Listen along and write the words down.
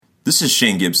This is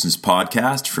Shane Gibson's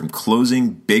podcast from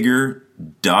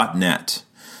closingbigger.net.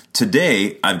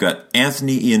 Today, I've got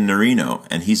Anthony Iannarino,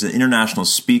 and he's an international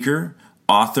speaker,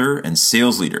 author, and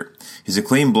sales leader. His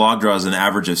acclaimed blog draws an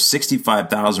average of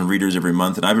 65,000 readers every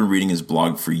month, and I've been reading his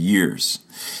blog for years.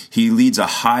 He leads a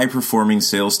high-performing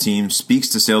sales team, speaks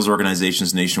to sales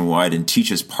organizations nationwide, and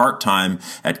teaches part-time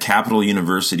at Capital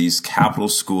University's Capital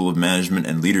School of Management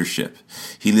and Leadership.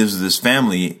 He lives with his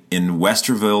family in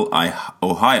Westerville,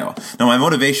 Ohio. Now, my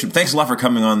motivation, thanks a lot for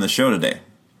coming on the show today.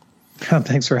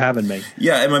 Thanks for having me.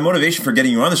 Yeah, and my motivation for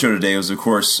getting you on the show today was, of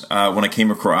course, when I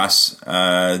came across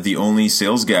the only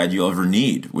sales guide you'll ever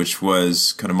need, which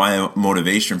was kind of my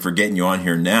motivation for getting you on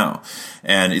here now.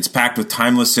 And it's packed with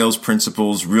timeless sales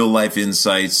principles, real-life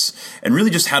insights, and really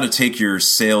just how to take your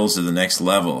sales to the next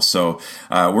level. So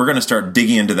we're going to start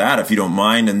digging into that, if you don't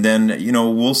mind, and then,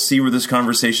 we'll see where this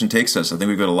conversation takes us. I think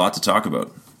we've got a lot to talk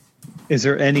about. Is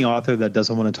there any author that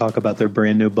doesn't want to talk about their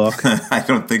brand new book? I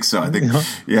don't think so. I think,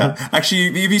 yeah.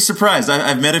 Actually, you'd be surprised.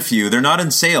 I've met a few. They're not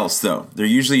in sales, though. They're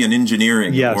usually in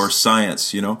engineering or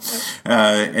science,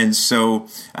 And so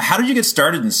how did you get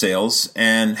started in sales,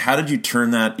 and how did you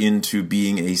turn that into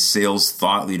being a sales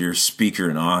thought leader, speaker,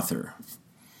 and author?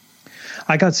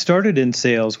 I got started in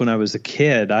sales when I was a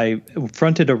kid. I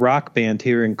fronted a rock band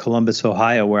here in Columbus,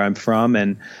 Ohio, where I'm from,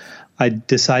 and I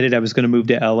decided I was going to move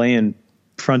to LA and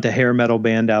front a hair metal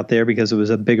band out there because it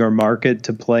was a bigger market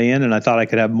to play in, and I thought I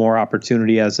could have more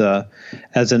opportunity as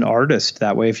an artist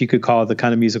that way, if you could call the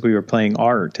kind of music we were playing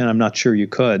art, and I'm not sure you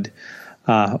could.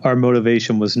 Our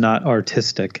motivation was not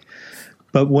artistic.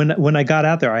 But when I got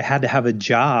out there, I had to have a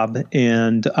job,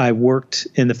 and I worked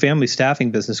in the family staffing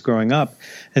business growing up.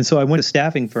 And so I went to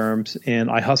staffing firms,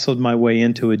 and I hustled my way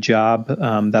into a job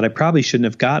that I probably shouldn't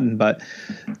have gotten. But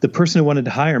the person who wanted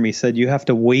to hire me said, you have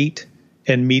to wait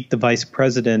and meet the vice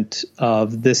president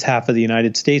of this half of the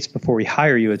United States before we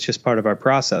hire you. It's just part of our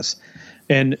process.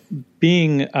 And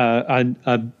being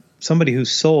somebody who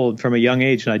sold from a young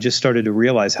age, and I just started to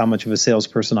realize how much of a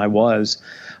salesperson I was,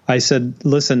 I said,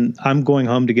 listen, I'm going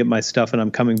home to get my stuff, and I'm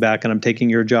coming back, and I'm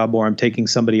taking your job, or I'm taking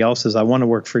somebody else's. I want to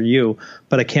work for you,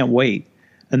 but I can't wait.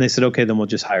 And they said, okay, then we'll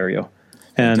just hire you.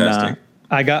 And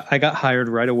I got hired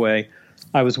right away.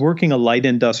 I was working a light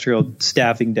industrial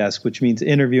staffing desk, which means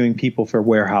interviewing people for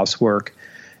warehouse work.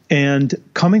 And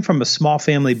coming from a small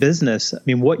family business, I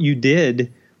mean, what you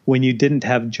did when you didn't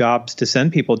have jobs to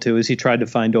send people to is you tried to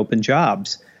find open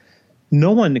jobs.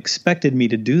 No one expected me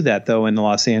to do that, though, in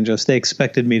Los Angeles. They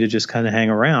expected me to just kind of hang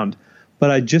around.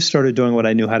 But I just started doing what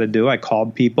I knew how to do. I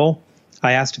called people.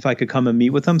 I asked if I could come and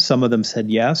meet with them. Some of them said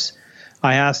yes.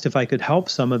 I asked if I could help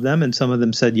some of them, and some of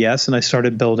them said yes, and I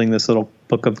started building this little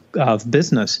book of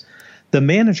business. The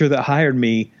manager that hired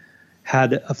me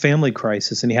had a family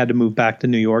crisis, and he had to move back to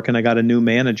New York, and I got a new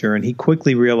manager, and he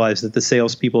quickly realized that the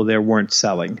salespeople there weren't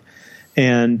selling.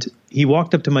 And he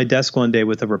walked up to my desk one day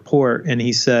with a report, and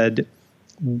he said,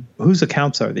 whose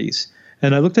accounts are these?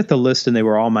 And I looked at the list, and they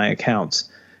were all my accounts.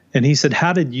 And he said,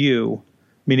 how did you,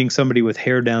 meaning somebody with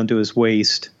hair down to his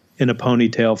waist, in a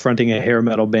ponytail, fronting a hair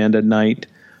metal band at night,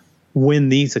 win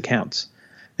these accounts?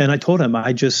 And I told him,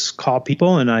 I just call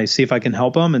people and I see if I can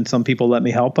help them, and some people let me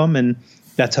help them, and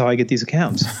that's how I get these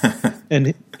accounts.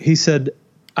 And he said,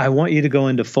 I want you to go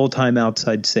into full-time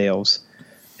outside sales.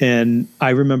 And I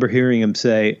remember hearing him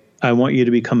say, I want you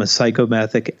to become a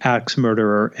psychopathic axe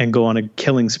murderer and go on a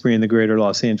killing spree in the greater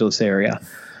Los Angeles area.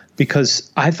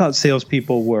 Because I thought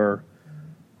salespeople were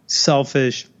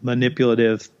selfish,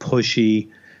 manipulative, pushy,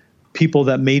 people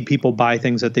that made people buy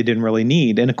things that they didn't really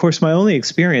need. And of course, my only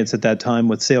experience at that time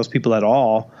with salespeople at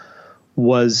all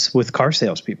was with car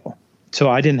salespeople. So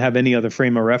I didn't have any other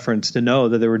frame of reference to know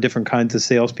that there were different kinds of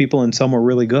salespeople, and some were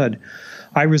really good.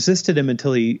 I resisted him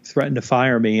until he threatened to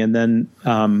fire me. And then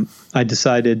I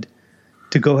decided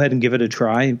to go ahead and give it a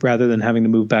try rather than having to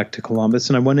move back to Columbus.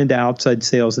 And I went into outside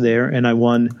sales there, and I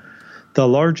won the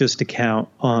largest account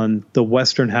on the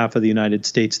western half of the United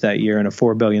States that year in a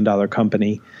 $4 billion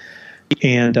company.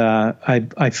 And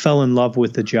I fell in love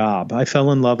with the job. I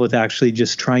fell in love with actually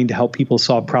just trying to help people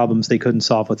solve problems they couldn't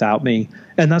solve without me.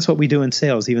 And that's what we do in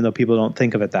sales, even though people don't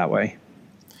think of it that way.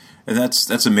 And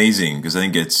that's amazing, because I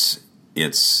think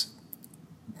it's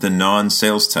the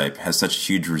non-sales type has such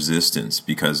huge resistance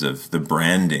because of the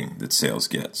branding that sales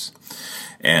gets.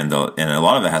 And a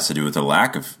lot of it has to do with the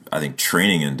lack of, I think,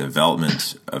 training and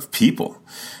development of people.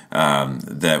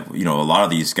 That, a lot of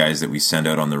these guys that we send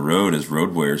out on the road as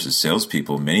road warriors, as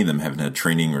salespeople, many of them haven't had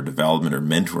training or development or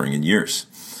mentoring in years.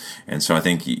 And so I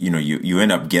think, you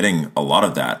end up getting a lot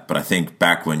of that. But I think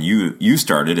back when you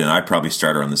started, and I probably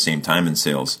started around the same time in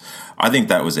sales, I think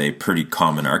that was a pretty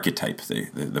common archetype,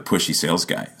 the pushy sales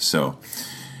guy. So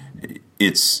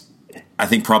I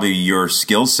think probably your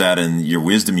skill set and your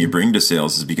wisdom you bring to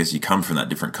sales is because you come from that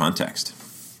different context.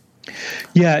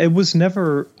 Yeah,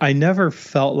 I never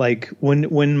felt like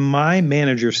when my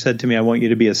manager said to me, I want you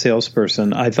to be a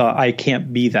salesperson, I thought I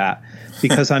can't be that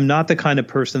because I'm not the kind of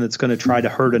person that's going to try to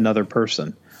hurt another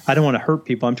person. I don't want to hurt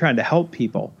people. I'm trying to help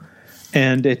people.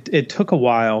 And it took a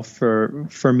while for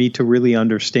me to really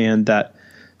understand that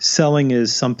selling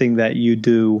is something that you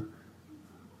do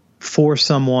for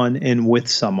someone and with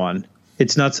someone.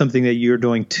 It's not something that you're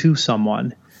doing to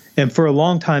someone. And for a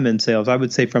long time in sales, I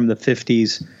would say from the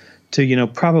 50s to,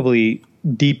 probably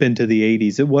deep into the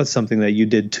 80s, it was something that you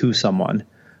did to someone.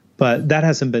 But that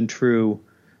hasn't been true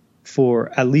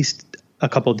for at least a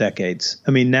couple decades.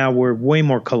 I mean, now we're way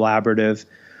more collaborative.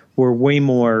 We're way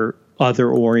more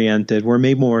other-oriented. We're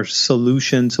way more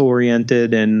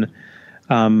solutions-oriented. And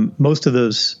most of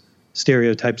those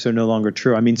stereotypes are no longer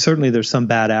true. I mean, certainly there's some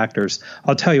bad actors.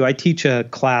 I'll tell you, I teach a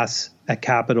class at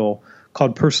Capital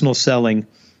called Personal Selling.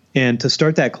 And to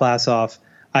start that class off,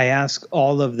 I ask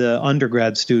all of the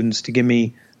undergrad students to give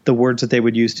me the words that they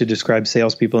would use to describe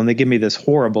salespeople. And they give me this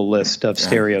horrible list of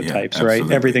stereotypes, right?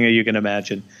 Everything that you can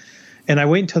imagine. And I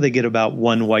wait until they get about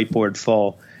one whiteboard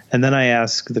full. And then I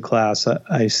ask the class,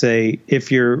 I say,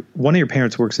 if one of your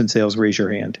parents works in sales, raise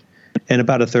your hand. And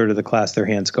about a third of the class, their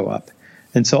hands go up.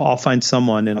 And so I'll find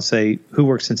someone and I'll say, who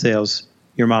works in sales,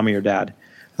 your mom or your dad?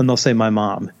 And they'll say, my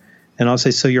mom. And I'll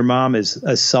say, so your mom is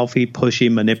a selfie,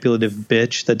 pushy, manipulative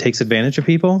bitch that takes advantage of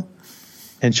people?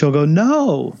 And she'll go,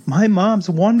 no, my mom's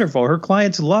wonderful. Her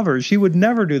clients love her. She would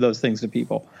never do those things to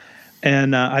people.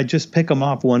 And I just pick them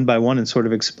off one by one and sort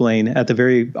of explain at the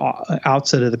very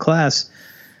outset of the class,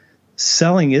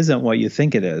 selling isn't what you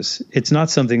think it is. It's not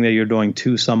something that you're doing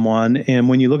to someone. And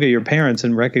when you look at your parents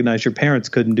and recognize your parents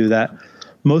couldn't do that,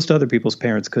 most other people's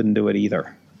parents couldn't do it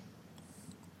either.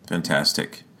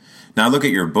 Fantastic. Now I look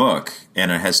at your book,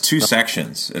 and it has two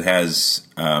sections. It has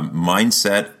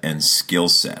mindset and skill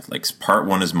set. Like part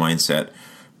one is mindset,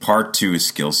 part two is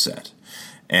skill set.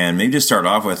 And maybe just start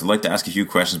off with, I'd like to ask a few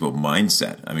questions about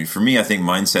mindset. I mean, for me, I think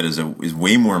mindset is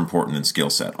way more important than skill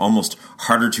set, almost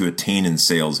harder to attain in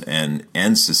sales and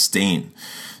sustain.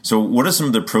 So what are some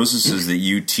of the processes that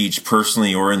you teach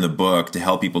personally or in the book to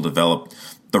help people develop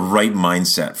the right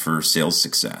mindset for sales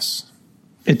success?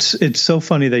 It's so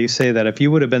funny that you say that. If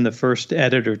you would have been the first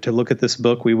editor to look at this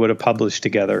book, we would have published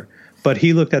together. But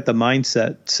he looked at the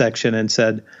mindset section and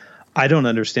said, I don't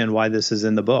understand why this is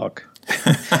in the book.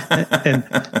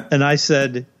 and I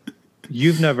said,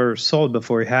 you've never sold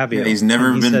before, have you? Yeah, he's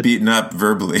never been beaten up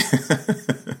verbally.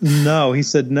 No, he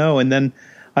said no. And then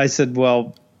I said,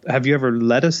 well, have you ever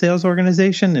led a sales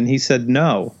organization? And he said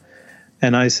no.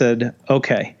 And I said,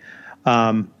 okay.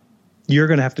 You're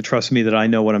going to have to trust me that I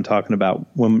know what I'm talking about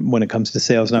when it comes to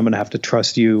sales, and I'm going to have to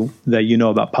trust you that you know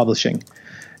about publishing.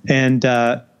 And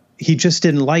he just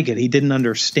didn't like it. He didn't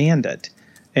understand it.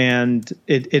 And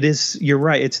it is, you're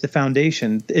right, it's the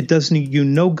foundation. It does you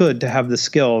no good to have the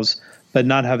skills but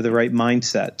not have the right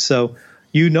mindset. So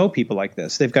you know people like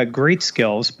this. They've got great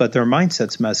skills, but their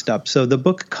mindset's messed up. So the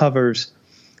book covers,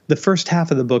 the first half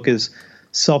of the book is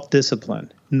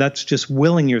self-discipline. And that's just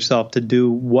willing yourself to do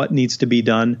what needs to be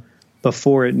done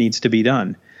before it needs to be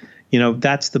done. You know,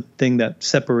 that's the thing that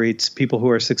separates people who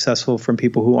are successful from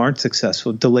people who aren't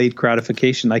successful. Delayed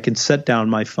gratification. I can set down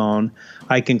my phone.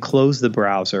 I can close the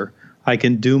browser. I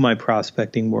can do my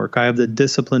prospecting work. I have the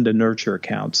discipline to nurture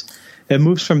accounts. It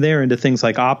moves from there into things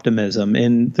like optimism.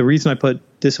 And the reason I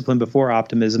put discipline before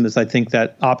optimism is I think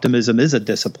that optimism is a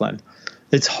discipline.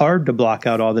 It's hard to block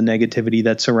out all the negativity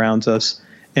that surrounds us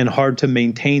and hard to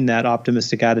maintain that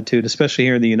optimistic attitude, especially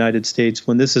here in the United States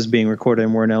when this is being recorded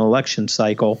and we're in an election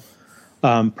cycle,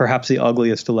 perhaps the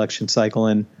ugliest election cycle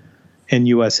in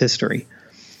U.S. history.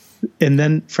 And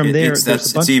then from there,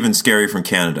 it's even scary from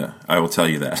Canada. I will tell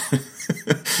you that.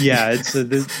 Yeah,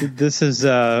 this is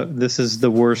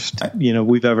the worst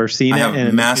we've ever seen. I have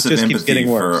and massive it just keeps empathy getting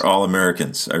worse. for all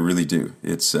Americans. I really do.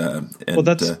 It's well,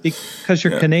 that's because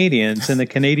you're Canadians, and the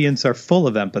Canadians are full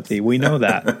of empathy. We know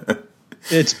that.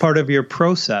 It's part of your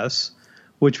process,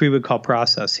 which we would call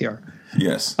process here.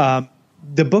 Yes.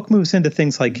 The book moves into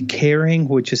things like caring,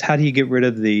 which is how do you get rid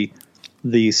of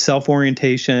the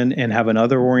self-orientation and have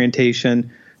another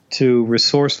orientation, to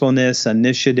resourcefulness,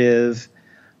 initiative,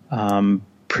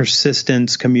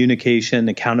 persistence, communication,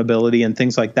 accountability, and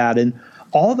things like that. And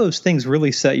all those things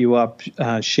really set you up,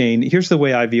 Shane. Here's the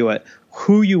way I view it.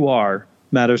 Who you are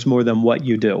matters more than what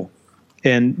you do.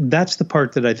 And that's the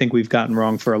part that I think we've gotten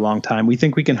wrong for a long time. We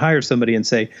think we can hire somebody and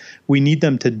say, we need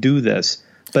them to do this.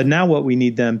 But now what we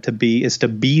need them to be is to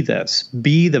be this,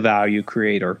 be the value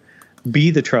creator,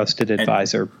 be the trusted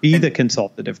advisor, be the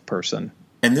consultative person.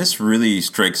 And this really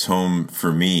strikes home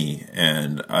for me,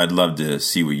 and I'd love to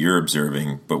see what you're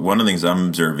observing. But one of the things I'm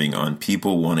observing on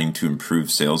people wanting to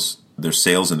improve their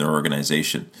sales in their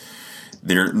organization,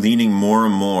 they're leaning more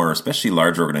and more, especially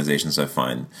large organizations, I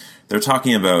find. They're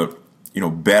talking about,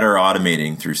 better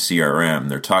automating through CRM.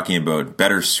 They're talking about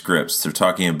better scripts. They're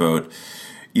talking about,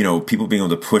 people being able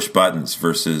to push buttons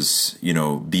versus,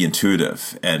 be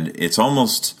intuitive. And it's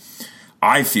almost,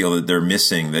 I feel that they're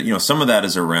missing that, some of that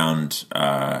is around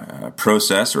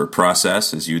process,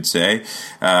 as you would say.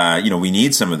 We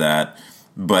need some of that.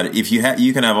 But if you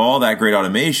can have all that great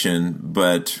automation,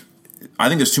 but I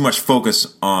think there's too much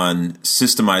focus on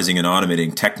systemizing and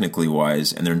automating technically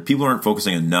wise, and then people aren't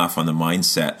focusing enough on the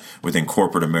mindset within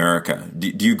corporate America.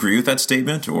 Do you agree with that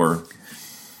statement, or?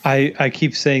 I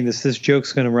keep saying this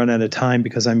joke's going to run out of time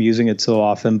because I'm using it so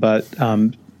often, but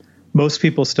most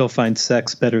people still find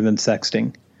sex better than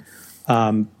sexting.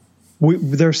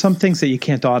 There are some things that you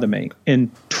can't automate, and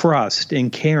trust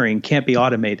and caring can't be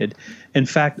automated. In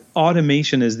fact,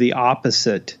 automation is the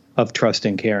opposite of trust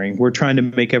and caring. We're trying to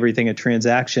make everything a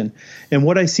transaction. And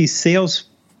what I see sales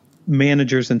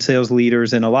managers and sales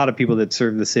leaders and a lot of people that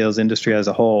serve the sales industry as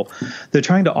a whole, they're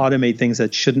trying to automate things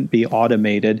that shouldn't be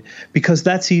automated because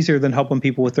that's easier than helping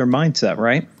people with their mindset,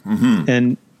 right? Mm-hmm.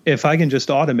 And if I can just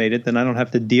automate it, then I don't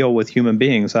have to deal with human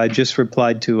beings. I just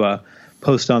replied to a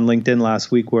post on LinkedIn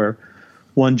last week where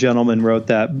one gentleman wrote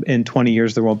that in 20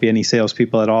 years there won't be any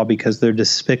salespeople at all because they're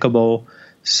despicable,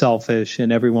 selfish,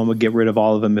 and everyone would get rid of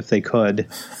all of them if they could,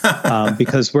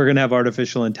 because we're going to have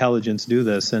artificial intelligence do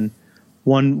this. And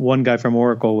one guy from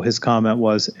Oracle, his comment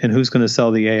was, and who's going to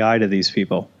sell the AI to these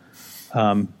people?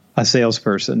 A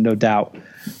salesperson, no doubt.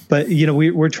 But,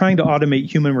 we're trying to automate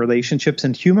human relationships,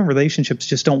 and human relationships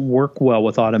just don't work well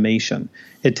with automation.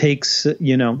 It takes,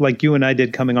 like you and I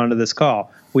did coming onto this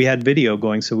call, we had video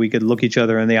going so we could look each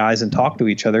other in the eyes and talk to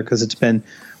each other because it's been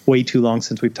way too long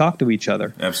since we've talked to each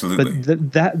other. Absolutely.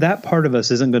 But that part of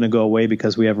us isn't going to go away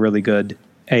because we have really good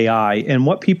AI. And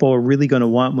what people are really going to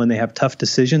want when they have tough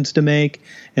decisions to make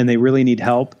and they really need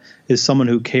help is someone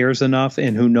who cares enough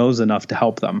and who knows enough to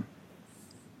help them.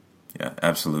 Yeah,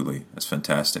 absolutely. That's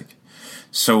fantastic.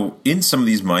 So in some of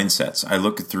these mindsets, I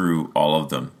look through all of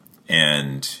them,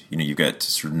 and you've got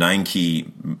sort of 9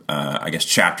 key,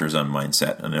 chapters on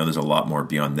mindset. I know there's a lot more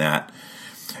beyond that.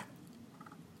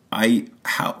 I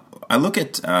look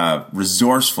at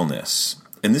resourcefulness,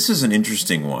 and this is an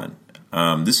interesting one.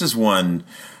 This is one.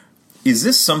 Is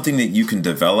this something that you can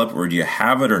develop, or do you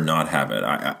have it or not have it?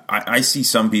 I see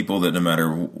some people that no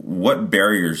matter what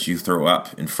barriers you throw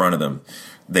up in front of them,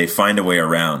 they find a way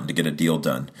around to get a deal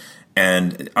done.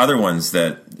 And other ones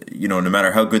that, no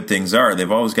matter how good things are,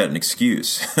 they've always got an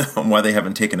excuse on why they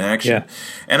haven't taken action. Yeah.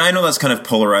 And I know that's kind of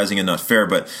polarizing and not fair,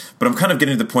 but I'm kind of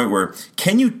getting to the point where,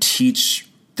 can you teach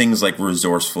things like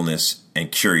resourcefulness and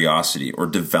curiosity or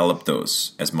develop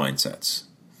those as mindsets?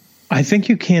 I think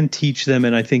you can teach them,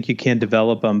 and I think you can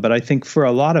develop them. But I think for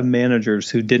a lot of managers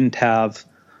who didn't have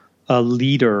a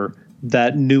leader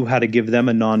that knew how to give them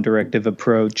a non-directive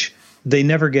approach, they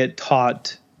never get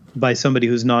taught by somebody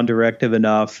who's non-directive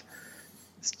enough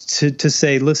to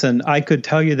say, listen, I could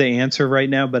tell you the answer right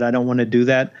now, but I don't want to do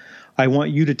that. I want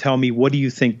you to tell me, what do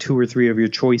you think 2 or 3 of your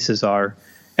choices are?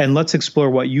 And let's explore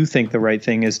what you think the right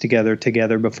thing is together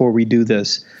before we do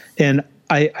this. And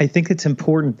I think it's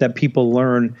important that people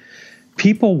learn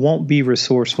people won't be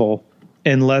resourceful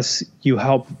unless you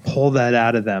help pull that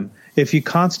out of them. If you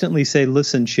constantly say,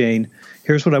 listen, Shane,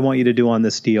 here's what I want you to do on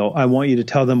this deal. I want you to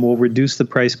tell them we'll reduce the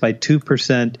price by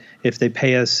 2% if they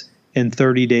pay us in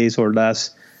 30 days or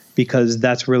less, because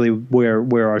that's really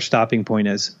where our stopping point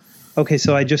is. Okay,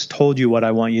 so I just told you what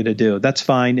I want you to do. That's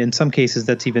fine. In some cases,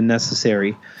 that's even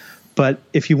necessary. But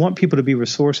if you want people to be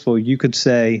resourceful, you could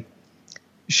say,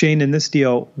 Shane, in this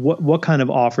deal, what kind of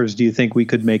offers do you think we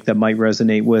could make that might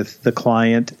resonate with the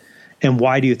client? And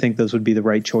why do you think those would be the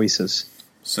right choices?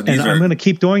 So I'm going to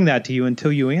keep doing that to you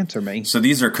until you answer me. So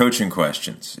these are coaching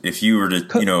questions. If you were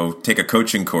to, take a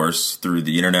coaching course through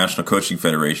the International Coaching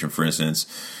Federation, for instance,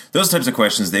 those types of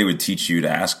questions they would teach you to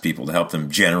ask people to help them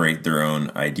generate their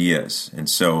own ideas. And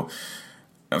so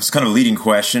that was kind of a leading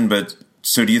question, but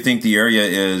so do you think the area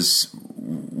is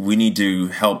we need to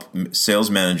help sales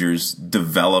managers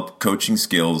develop coaching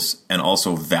skills and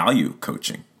also value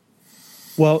coaching?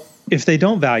 Well, if they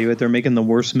don't value it, they're making the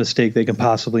worst mistake they can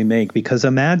possibly make. Because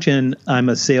imagine I'm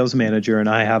a sales manager and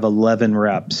I have 11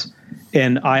 reps,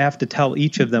 And I have to tell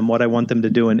each of them what I want them to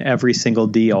do in every single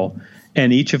deal.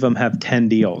 And each of them have 10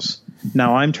 deals.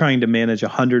 Now I'm trying to manage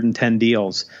 110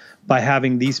 deals by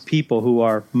having these people who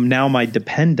are now my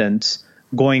dependents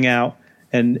going out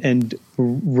and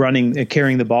running and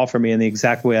carrying the ball for me in the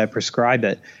exact way I prescribe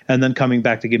it, and then coming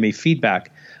back to give me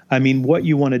feedback. I mean, what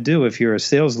you want to do if you're a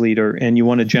sales leader and you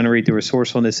want to generate the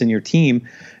resourcefulness in your team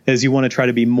is you want to try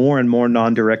to be more and more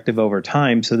non-directive over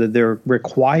time so that they're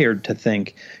required to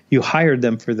think. You hired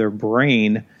them for their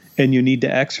brain, and you need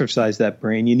to exercise that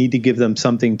brain. You need to give them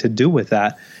something to do with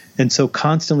that. And so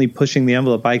constantly pushing the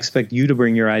envelope, I expect you to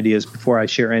bring your ideas before I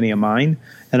share any of mine.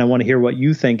 And I want to hear what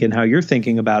you think and how you're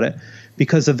thinking about it,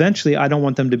 because eventually I don't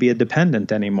want them to be a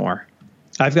dependent anymore.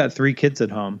 I've got 3 kids at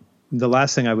home. The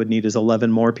last thing I would need is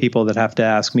 11 more people that have to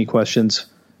ask me questions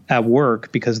at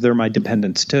work because they're my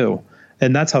dependents too.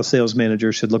 And that's how sales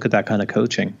managers should look at that kind of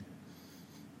coaching.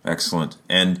 Excellent.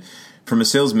 And from a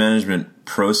sales management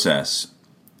process,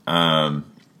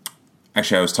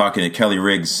 actually, I was talking to Kelly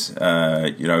Riggs.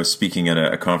 I was speaking at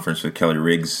a conference with Kelly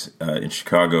Riggs in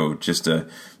Chicago just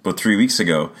about 3 weeks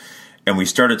ago, and we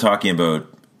started talking about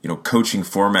coaching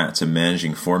formats and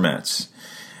managing formats.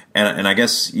 And I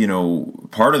guess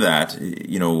part of that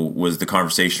was the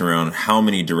conversation around how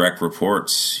many direct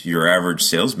reports your average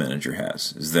sales manager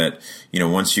has. Is that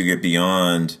once you get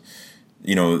beyond.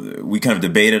 We kind of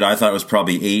debated. I thought it was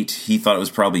probably 8. He thought it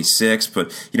was probably 6.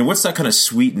 But, what's that kind of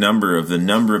sweet number of the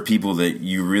number of people that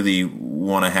you really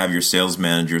want to have your sales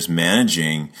managers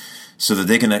managing so that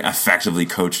they can effectively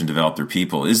coach and develop their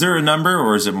people? Is there a number,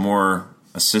 or is it more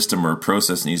a system or a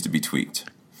process that needs to be tweaked?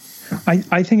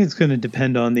 I think it's going to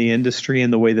depend on the industry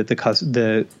and the way that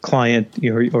the client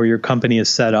or your company is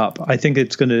set up. I think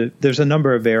there's a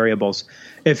number of variables.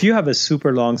 If you have a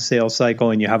super long sales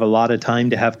cycle and you have a lot of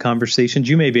time to have conversations,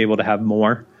 you may be able to have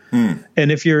more.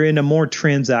 And if you're in a more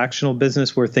transactional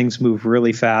business where things move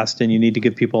really fast and you need to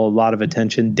give people a lot of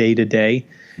attention day to day,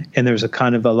 and there's a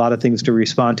lot of things to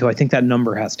respond to, I think that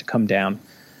number has to come down.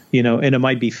 And it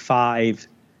might be 5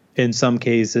 in some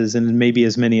cases, and maybe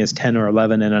as many as 10 or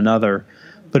 11 in another.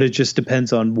 But it just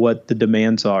depends on what the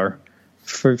demands are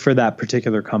for that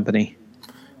particular company.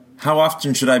 How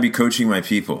often should I be coaching my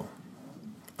people?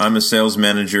 I'm a sales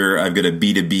manager. I've got a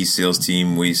B2B sales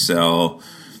team. We sell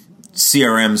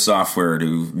CRM software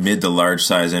to mid to large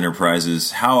size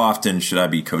enterprises. How often should I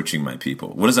be coaching my people?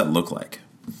 What does that look like?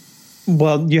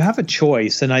 Well, you have a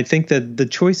choice, and I think that the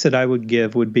choice that I would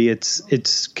give would be it's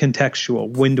contextual.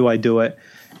 When do I do it?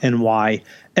 And why?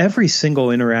 Every single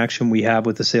interaction we have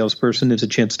with a salesperson is a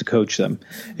chance to coach them.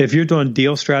 If you're doing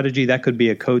deal strategy, that could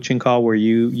be a coaching call where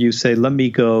you say, let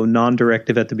me go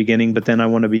non-directive at the beginning, but then I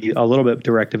want to be a little bit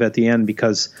directive at the end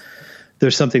because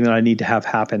there's something that I need to have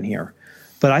happen here.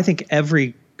 But I think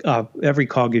every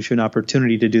call gives you an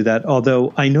opportunity to do that,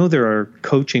 although I know there are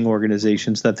coaching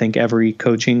organizations that think every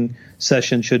coaching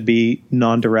session should be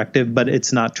non-directive, but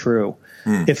it's not true.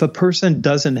 If a person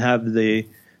doesn't have the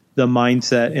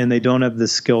mindset and they don't have the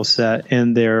skill set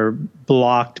and they're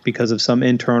blocked because of some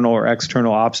internal or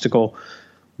external obstacle,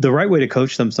 the right way to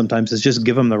coach them sometimes is just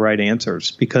give them the right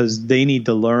answers, because they need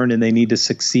to learn and they need to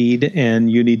succeed,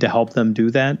 and you need to help them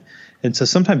do that. And so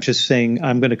sometimes just saying,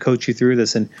 I'm going to coach you through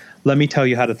this and let me tell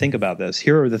you how to think about this.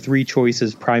 Here are the 3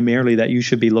 choices primarily that you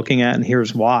should be looking at, and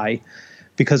here's why.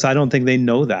 Because I don't think they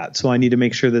know that. So I need to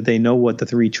make sure that they know what the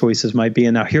 3 choices might be.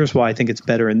 And now here's why I think it's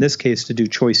better in this case to do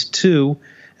choice 2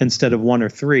 instead of 1 or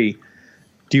 3.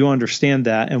 Do you understand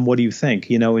that? And what do you think?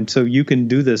 And so you can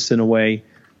do this in a way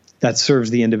that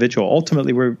serves the individual.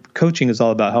 Ultimately, coaching is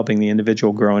all about helping the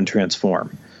individual grow and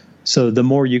transform. So the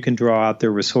more you can draw out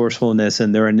their resourcefulness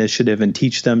and their initiative and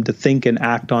teach them to think and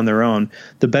act on their own,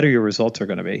 the better your results are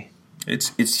going to be.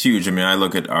 It's huge. I mean, I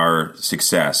look at our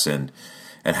success and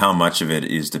how much of it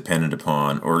is dependent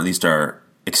upon, or at least our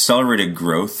accelerated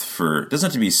growth it doesn't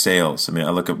have to be sales. I mean, I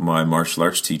look at my martial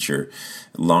arts teacher,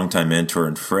 longtime mentor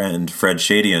and friend, Fred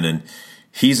Shadian, and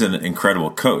he's an incredible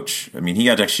coach. I mean, he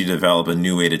had to actually develop a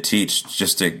new way to teach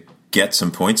just to get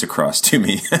some points across to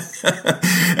me.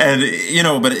 And,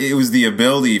 but it was the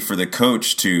ability for the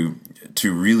coach to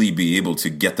really be able to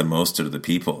get the most out of the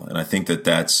people. And I think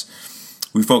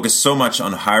we focus so much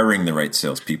on hiring the right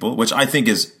salespeople, which I think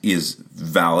is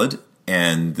valid,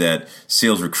 and that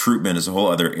sales recruitment is a whole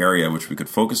other area which we could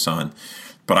focus on.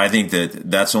 But I think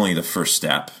that's only the first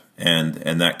step,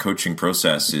 and that coaching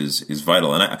process is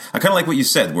vital. And I kind of like what you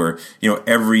said, where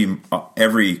every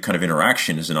kind of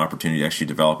interaction is an opportunity to actually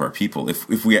develop our people.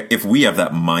 If we have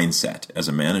that mindset as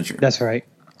a manager. That's right.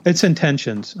 It's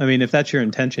intentions. I mean, if that's your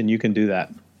intention, you can do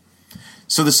that.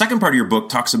 So the second part of your book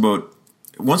talks about,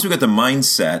 once we got the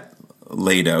mindset,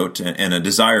 laid out and a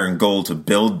desire and goal to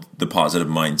build the positive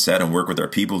mindset and work with our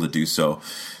people to do so.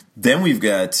 Then we've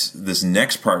got this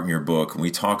next part in your book, and we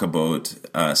talk about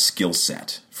skill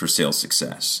set for sales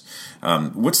success.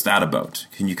 What's that about?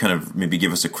 Can you kind of maybe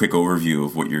give us a quick overview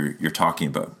of what you're talking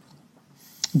about?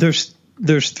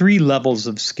 There's three levels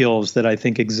of skills that I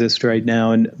think exist right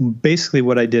now. And basically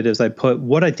what I did is I put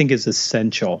what I think is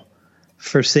essential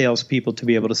for salespeople to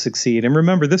be able to succeed. And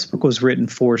remember, this book was written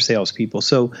for salespeople.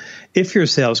 So if you're a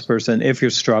salesperson, if you're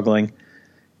struggling,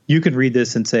 you could read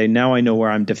this and say, now I know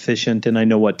where I'm deficient and I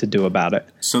know what to do about it.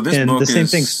 So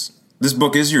this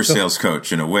book is your sales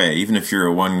coach in a way. Even if you're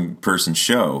a one-person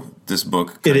show, this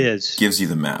book gives you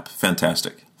the map.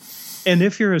 Fantastic. And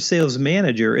if you're a sales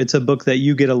manager, it's a book that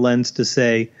you get a lens to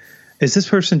say, is this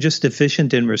person just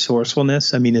deficient in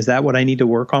resourcefulness? I mean, is that what I need to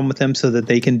work on with them so that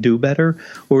they can do better?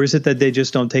 Or is it that they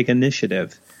just don't take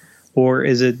initiative? Or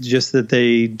is it just that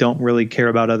they don't really care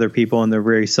about other people and they're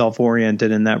very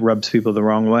self-oriented and that rubs people the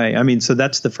wrong way? I mean, so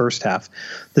that's the first half.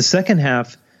 The second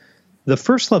half, the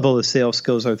first level of sales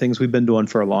skills are things we've been doing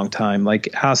for a long time,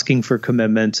 like asking for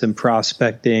commitments and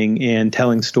prospecting and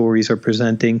telling stories or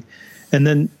presenting. And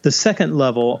then the second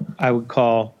level I would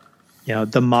call,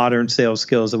 the modern sales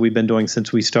skills that we've been doing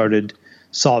since we started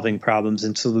solving problems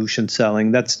and solution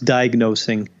selling. That's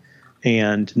diagnosing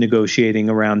and negotiating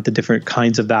around the different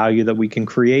kinds of value that we can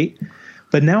create.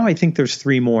 But now I think there's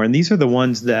three more. And these are the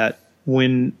ones that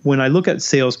when I look at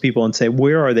salespeople and say,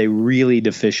 where are they really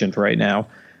deficient right now?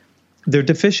 They're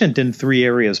deficient in three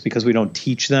areas because we don't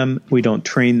teach them, we don't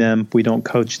train them, we don't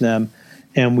coach them,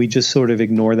 and we just sort of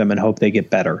ignore them and hope they get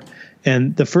better.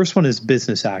 And the first one is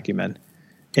business acumen.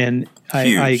 And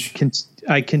I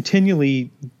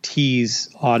continually tease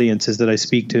audiences that I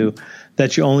speak to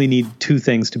that you only need two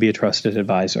things to be a trusted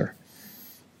advisor.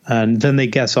 And then they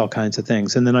guess all kinds of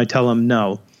things. And then I tell them,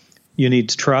 no, you need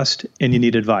trust and you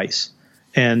need advice.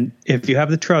 And if you have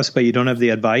the trust but you don't have the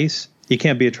advice, you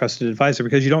can't be a trusted advisor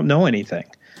because you don't know anything.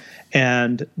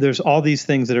 And there's all these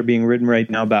things that are being written right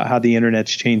now about how the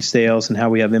internet's changed sales and how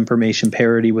we have information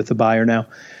parity with the buyer now.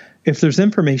 If there's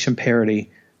information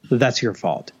parity, that's your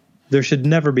fault. There should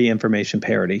never be information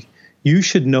parity. You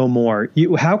should know more.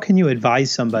 How can you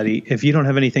advise somebody if you don't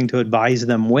have anything to advise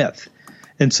them with?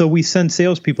 And so we send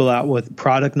salespeople out with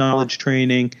product knowledge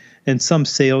training and some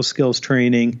sales skills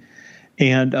training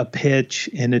and a pitch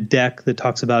and a deck that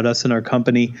talks about us and our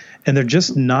company, and they're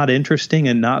just not interesting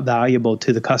and not valuable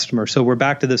to the customer. So we're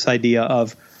back to this idea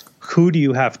of who do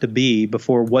you have to be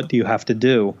before what do you have to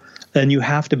do? Then you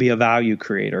have to be a value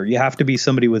creator. You have to be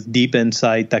somebody with deep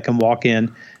insight that can walk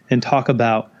in and talk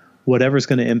about whatever's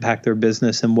going to impact their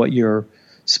business and what your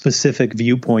specific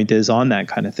viewpoint is on that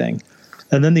kind of thing.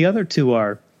 And then the other two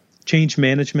are change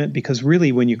management, because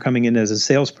really when you're coming in as a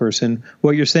salesperson,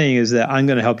 what you're saying is that I'm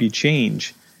going to help you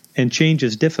change, and change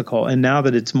is difficult. And now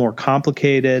that it's more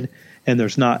complicated and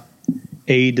there's not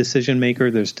a decision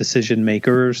maker, there's decision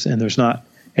makers, and there's not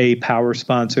a power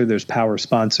sponsor, there's power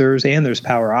sponsors, and there's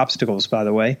power obstacles, by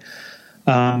the way.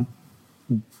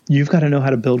 You've got to know how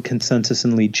to build consensus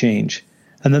and lead change.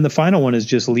 And then the final one is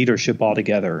just leadership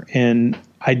altogether. And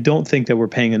I don't think that we're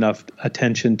paying enough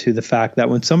attention to the fact that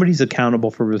when somebody's accountable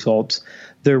for results,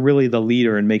 they're really the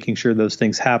leader in making sure those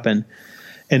things happen.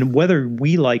 And whether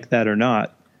we like that or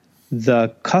not, the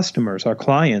customers, our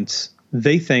clients,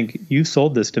 they think, you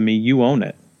sold this to me, you own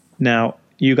it. Now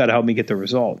you got to help me get the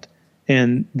result.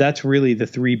 And that's really the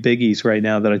three biggies right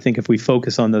now that I think if we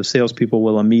focus on those, salespeople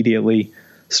will immediately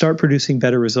start producing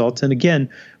better results. And again,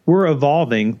 we're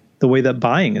evolving the way that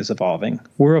buying is evolving.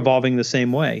 We're evolving the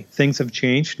same way. Things have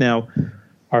changed. Now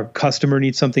our customer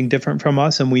needs something different from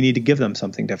us, and we need to give them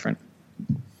something different.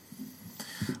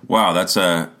 Wow, that's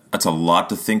a lot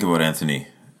to think about, Anthony.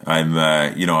 I'm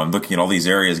looking at all these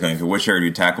areas going, which area do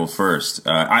we tackle first?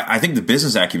 I think the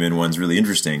business acumen one's really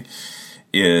interesting.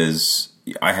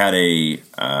 I had a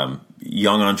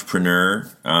young entrepreneur,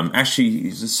 actually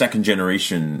he's a second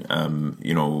generation,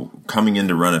 coming in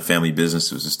to run a family business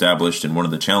that was established. And one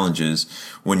of the challenges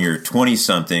when you're 20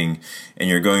 something and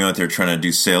you're going out there trying to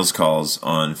do sales calls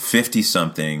on 50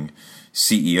 something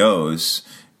CEOs,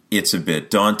 it's a bit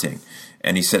daunting.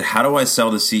 And he said, how do I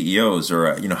sell to CEOs?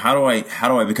 Or, how do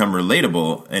I become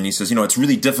relatable? And he says, it's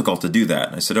really difficult to do that.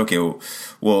 And I said, okay,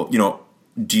 well,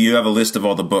 do you have a list of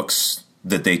all the books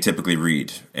that they typically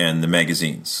read and the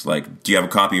magazines? Like, do you have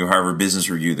a copy of Harvard Business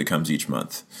Review that comes each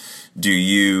month? Do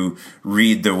you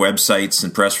read the websites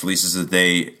and press releases that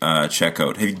they check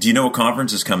out? Do you know what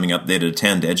conference is coming up they'd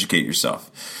attend to educate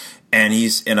yourself? And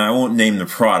I won't name the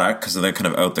product because they're kind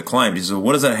of out the client. He says, well,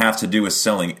 what does that have to do with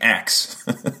selling X?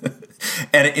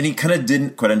 And he kind of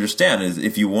didn't quite understand is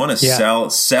if you want to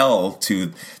sell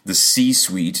to the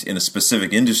C-suite in a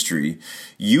specific industry,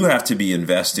 you have to be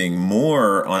investing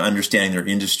more on understanding their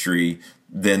industry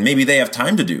than maybe they have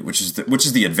time to do, which is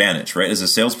the advantage, right? As a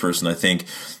salesperson, I think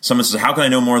someone says, "How can I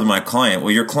know more than my client?"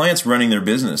 Well, your client's running their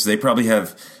business. They probably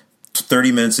have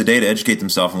 30 minutes a day to educate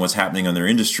themselves on what's happening on their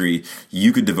industry.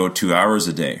 You could devote 2 hours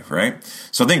a day, right?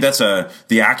 So I think that's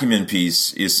the acumen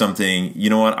piece is something, you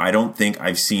know what, I don't think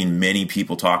I've seen many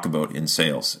people talk about in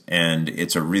sales. And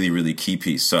it's a really, really key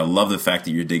piece. So I love the fact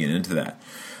that you're digging into that.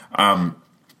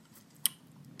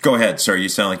 Go ahead. Sorry, you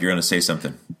sound like you're going to say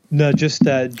something. No, just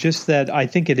that I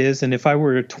think it is. And if I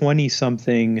were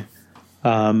 20-something,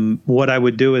 what I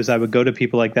would do is I would go to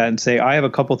people like that and say, I have a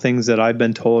couple things that I've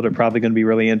been told are probably going to be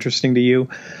really interesting to you,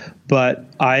 but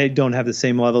I don't have the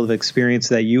same level of experience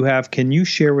that you have. Can you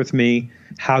share with me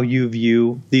how you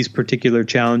view these particular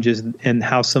challenges and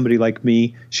how somebody like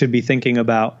me should be thinking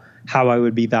about how I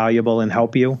would be valuable and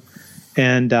help you?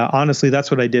 And honestly, that's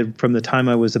what I did from the time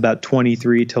I was about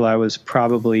 23 till I was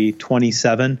probably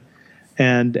 27.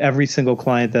 And every single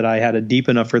client that I had a deep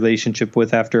enough relationship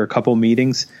with after a couple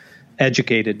meetings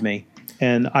educated me.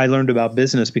 And I learned about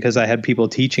business because I had people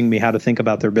teaching me how to think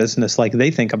about their business like they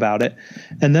think about it.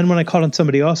 And then when I called on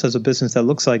somebody else as a business that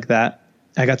looks like that,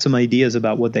 I got some ideas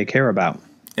about what they care about.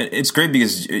 It's great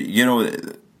because, you know,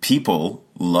 people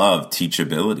love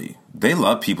teachability. They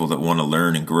love people that want to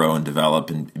learn and grow and develop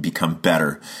and become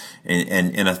better.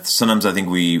 And sometimes I think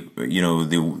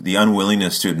the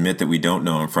unwillingness to admit that we don't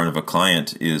know in front of a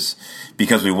client is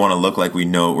because we want to look like we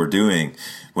know what we're doing,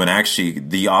 when actually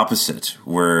the opposite,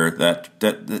 where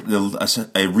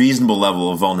a reasonable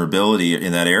level of vulnerability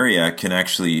in that area can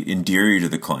actually endear you to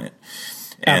the client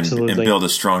and build a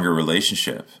stronger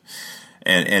relationship.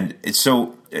 And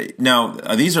so now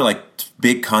these are like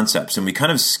big concepts, and we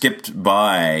kind of skipped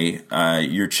by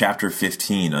your chapter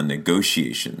 15 on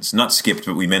negotiations. Not skipped,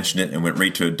 but we mentioned it and went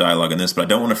right to a dialogue on this. But I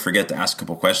don't want to forget to ask a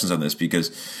couple questions on this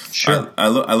because I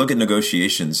look at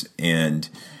negotiations and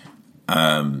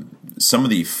some of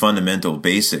the fundamental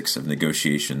basics of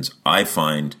negotiations I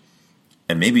find,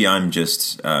 and maybe I'm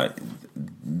just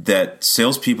that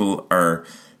salespeople are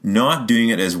not doing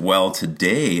it as well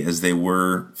today as they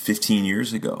were 15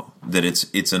 years ago. That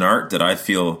it's an art that I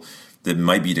feel that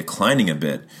might be declining a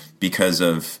bit because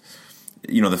of,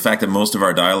 you know, the fact that most of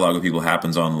our dialogue with people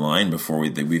happens online before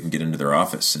we can get into their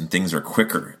office, and things are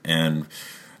quicker. And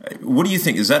what do you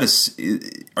think?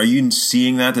 Are you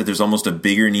seeing that there's almost a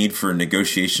bigger need for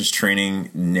negotiations training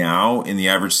now in the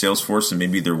average sales force than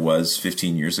maybe there was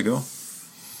 15 years ago?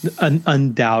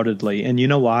 Undoubtedly. And you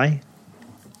know why?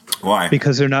 Why?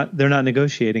 Because they're not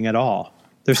negotiating at all.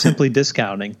 They're simply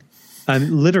discounting.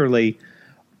 Literally,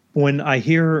 when I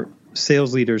hear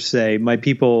sales leaders say, my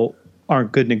people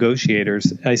aren't good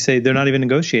negotiators, I say they're not even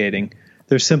negotiating.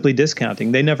 They're simply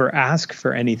discounting. They never ask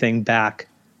for anything back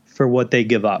for what they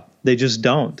give up. They just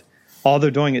don't. All they're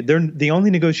doing, the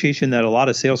only negotiation that a lot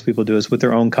of salespeople do is with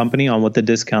their own company on what the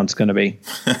discount's going to be.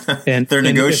 And they're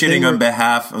negotiating on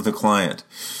behalf of the client.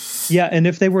 Yeah, and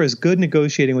if they were as good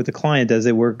negotiating with the client as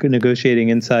they were negotiating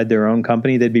inside their own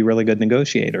company, they'd be really good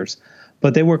negotiators.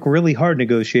 But they work really hard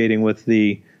negotiating with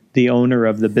the owner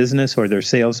of the business or their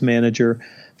sales manager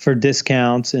for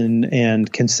discounts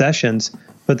and concessions,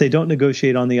 but they don't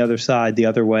negotiate on the other side, the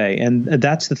other way. And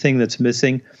that's the thing that's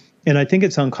missing. And I think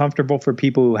it's uncomfortable for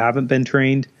people who haven't been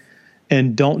trained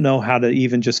and don't know how to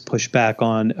even just push back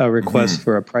on a request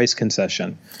for a price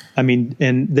concession. I mean,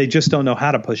 and they just don't know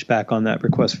how to push back on that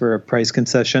request for a price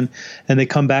concession. And they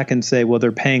come back and say, well,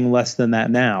 they're paying less than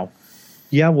that now.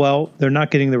 Yeah, well, they're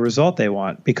not getting the result they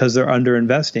want because they're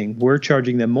underinvesting. We're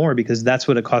charging them more because that's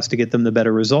what it costs to get them the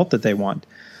better result that they want.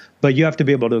 But you have to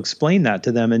be able to explain that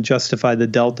to them and justify the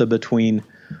delta between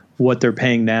what they're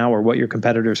paying now or what your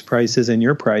competitor's price is and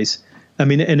your price. I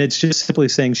mean, and it's just simply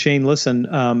saying, Shane,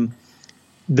 listen,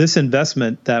 this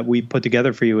investment that we put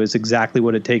together for you is exactly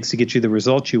what it takes to get you the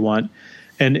results you want.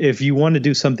 And if you want to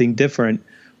do something different,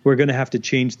 we're going to have to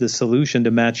change the solution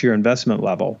to match your investment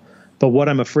level. But what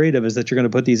I'm afraid of is that you're going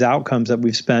to put these outcomes that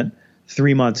we've spent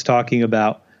 3 months talking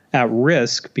about at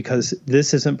risk because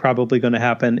this isn't probably going to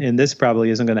happen and this probably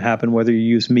isn't going to happen whether you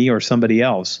use me or somebody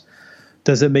else.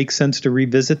 Does it make sense to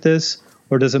revisit this,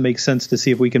 or does it make sense to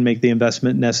see if we can make the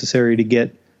investment necessary to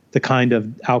get the kind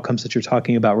of outcomes that you're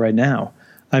talking about right now?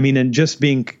 I mean, and just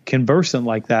being conversant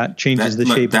like that changes the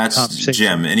shape of the conversation. That's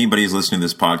Jim. Anybody who's listening to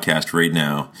this podcast right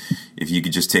now, if you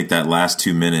could just take that last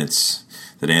 2 minutes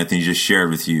that Anthony just shared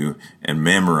with you and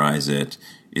memorize it,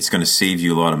 it's going to save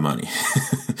you a lot of money.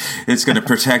 It's going to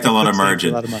protect a lot of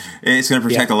margin. It's going to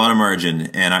protect a lot of margin.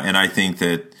 And I think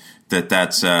that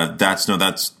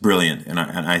That's brilliant, and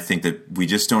I think that we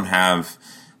just don't have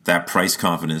that price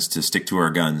confidence to stick to our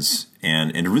guns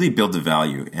and to really build the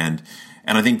value. And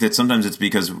I think that sometimes it's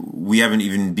because we haven't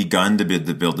even begun to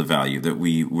build the value, that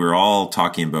we're all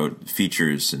talking about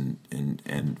features and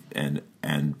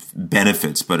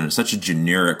benefits, but in such a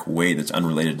generic way that's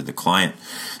unrelated to the client.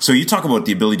 So you talk about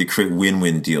the ability to create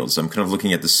win-win deals. I'm kind of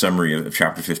looking at the summary of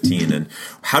chapter 15, and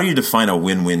how do you define a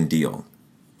win-win deal?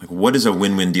 Like, what does a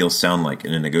win-win deal sound like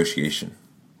in a negotiation?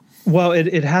 Well,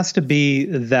 it has to be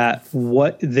that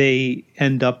what they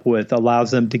end up with allows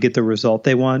them to get the result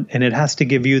they want, and it has to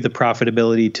give you the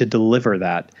profitability to deliver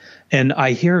that. And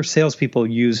I hear salespeople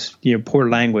use poor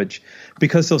language,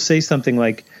 because they'll say something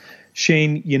like,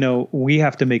 Shane, we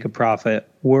have to make a profit.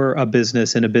 We're a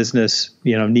business, and a business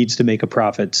needs to make a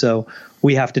profit. So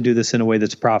we have to do this in a way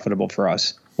that's profitable for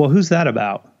us. Well, who's that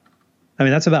about? I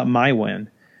mean, that's about my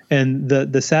win. And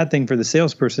the sad thing for the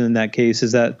salesperson in that case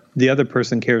is that the other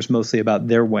person cares mostly about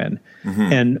their win. Mm-hmm.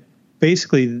 And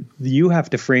basically, you have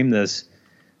to frame this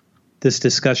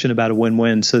discussion about a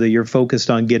win-win so that you're focused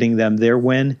on getting them their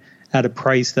win at a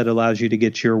price that allows you to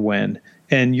get your win.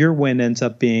 And your win ends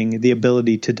up being the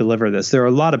ability to deliver this. There are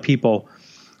a lot of people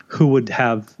who would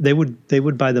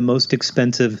buy the most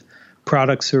expensive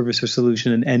product, service, or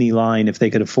solution in any line if they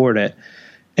could afford it.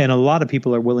 And a lot of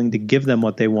people are willing to give them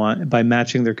what they want by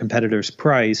matching their competitor's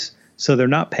price. So they're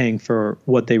not paying for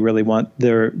what they really want.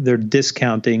 They're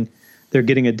discounting. They're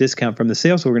getting a discount from the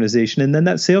sales organization. And then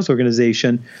that sales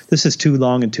organization, this is too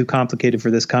long and too complicated for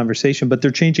this conversation, but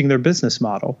they're changing their business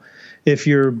model. If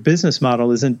your business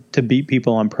model isn't to beat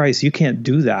people on price, you can't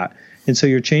do that. And so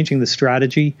you're changing the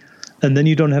strategy, and then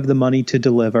you don't have the money to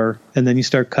deliver, and then you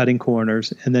start cutting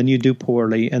corners, and then you do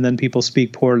poorly, and then people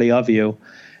speak poorly of you.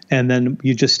 And then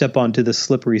you just step onto the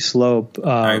slippery slope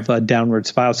of a downward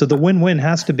spiral. So the win-win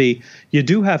has to be, you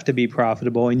do have to be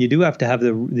profitable, and you do have to have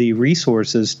the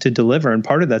resources to deliver. And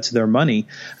part of that's their money.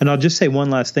 And I'll just say one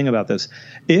last thing about this.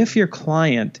 If your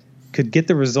client could get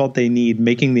the result they need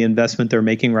making the investment they're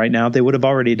making right now, they would have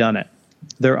already done it.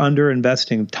 They're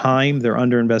under-investing time. They're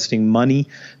under-investing money.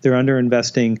 They're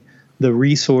under-investing the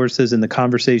resources and the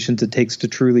conversations it takes to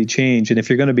truly change. And if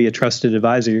you're going to be a trusted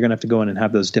advisor, you're going to have to go in and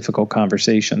have those difficult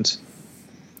conversations.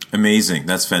 Amazing.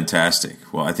 That's fantastic.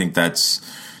 Well, I think that's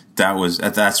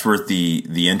worth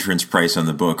the entrance price on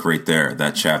the book right there,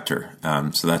 that chapter.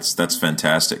 So that's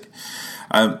fantastic.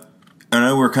 I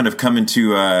know we're kind of coming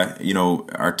to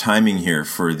our timing here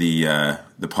for the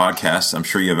podcast. I'm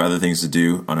sure you have other things to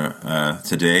do on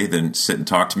today than sit and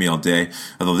talk to me all day,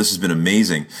 although this has been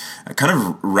amazing. Kind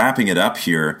of wrapping it up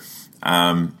here,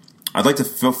 I'd like to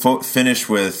finish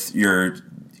with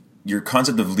your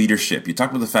concept of leadership. You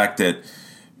talked about the fact that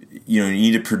you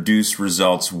need to produce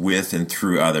results with and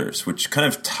through others, which kind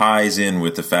of ties in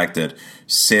with the fact that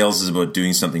sales is about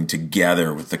doing something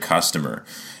together with the customer.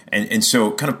 And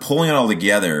so kind of pulling it all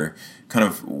together, kind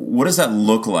of what does that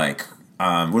look like?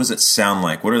 What does it sound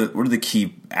like? What are the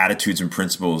key attitudes and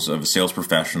principles of a sales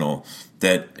professional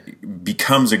that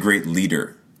becomes a great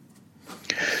leader?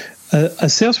 A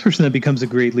salesperson that becomes a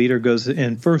great leader goes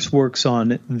and first works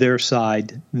on their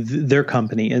side, their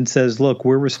company, and says, look,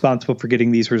 we're responsible for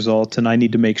getting these results, and I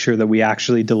need to make sure that we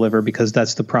actually deliver because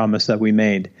that's the promise that we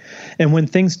made. And when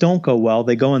things don't go well,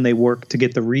 they go and they work to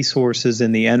get the resources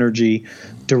and the energy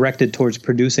directed towards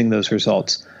producing those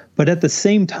results. But at the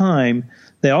same time,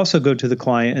 they also go to the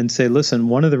client and say, listen,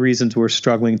 one of the reasons we're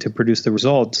struggling to produce the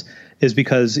results is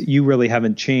because you really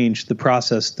haven't changed the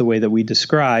process the way that we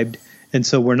described. And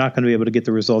so we're not going to be able to get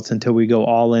the results until we go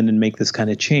all in and make this kind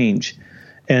of change.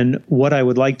 And what I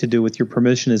would like to do, with your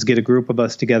permission, is get a group of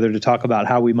us together to talk about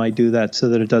how we might do that so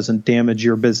that it doesn't damage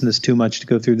your business too much to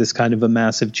go through this kind of a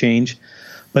massive change,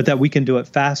 but that we can do it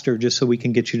faster just so we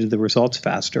can get you to the results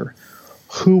faster.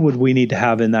 Who would we need to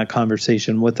have in that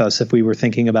conversation with us if we were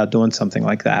thinking about doing something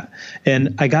like that?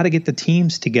 And I got to get the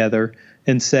teams together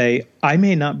and say, I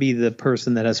may not be the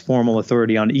person that has formal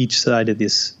authority on each side of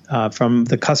this, from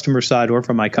the customer side or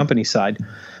from my company side,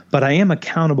 but I am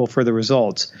accountable for the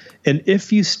results. And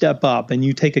if you step up and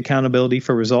you take accountability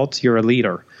for results, you're a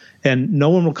leader. And no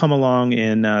one will come along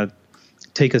and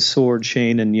take a sword,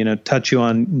 Shane, and touch you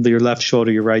on your left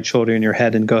shoulder, your right shoulder, and your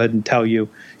head, and go ahead and tell you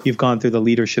you've gone through the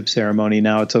leadership ceremony.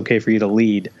 Now it's okay for you to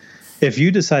lead. If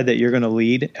you decide that you're going to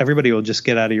lead, everybody will just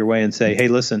get out of your way and say, hey,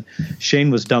 listen,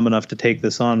 Shane was dumb enough to take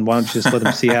this on. Why don't you just let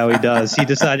him see how he does? He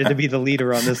decided to be the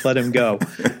leader on this. Let him go.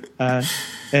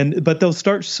 But they'll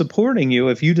start supporting you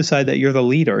if you decide that you're the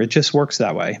leader. It just works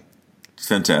that way.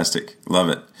 Fantastic. Love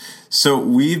it. So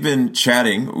we've been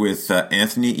chatting with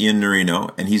Anthony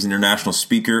Iannarino, and he's an international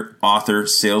speaker, author,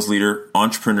 sales leader,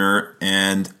 entrepreneur,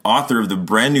 and author of the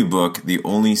brand new book, The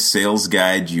Only Sales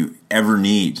Guide You Ever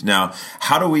Need. Now,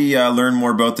 how do we learn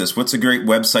more about this? What's a great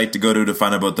website to go to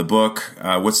find out about the book?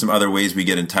 What's some other ways we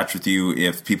get in touch with you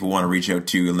if people want to reach out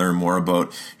to you and learn more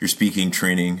about your speaking,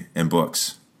 training, and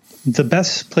books? The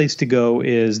best place to go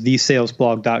is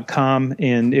thesalesblog.com.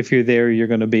 And if you're there, you're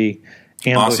going to be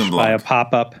ambushed by a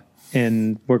pop-up,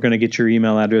 and we're going to get your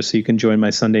email address so you can join my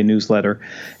Sunday newsletter.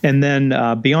 And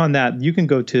then beyond that, you can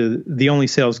go to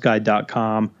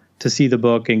theonlysalesguide.com to see the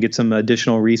book and get some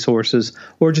additional resources,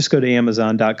 or just go to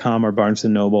amazon.com or Barnes &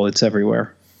 Noble. It's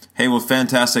everywhere. Hey, well,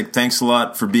 fantastic. Thanks a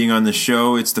lot for being on the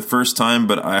show. It's the first time,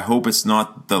 but I hope it's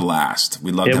not the last.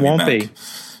 We'd love to have you back. It won't be.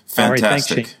 Fantastic. All right, thanks,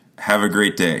 Shane. Have a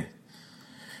great day.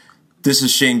 This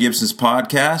is Shane Gibson's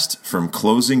podcast from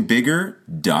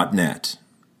closingbigger.net.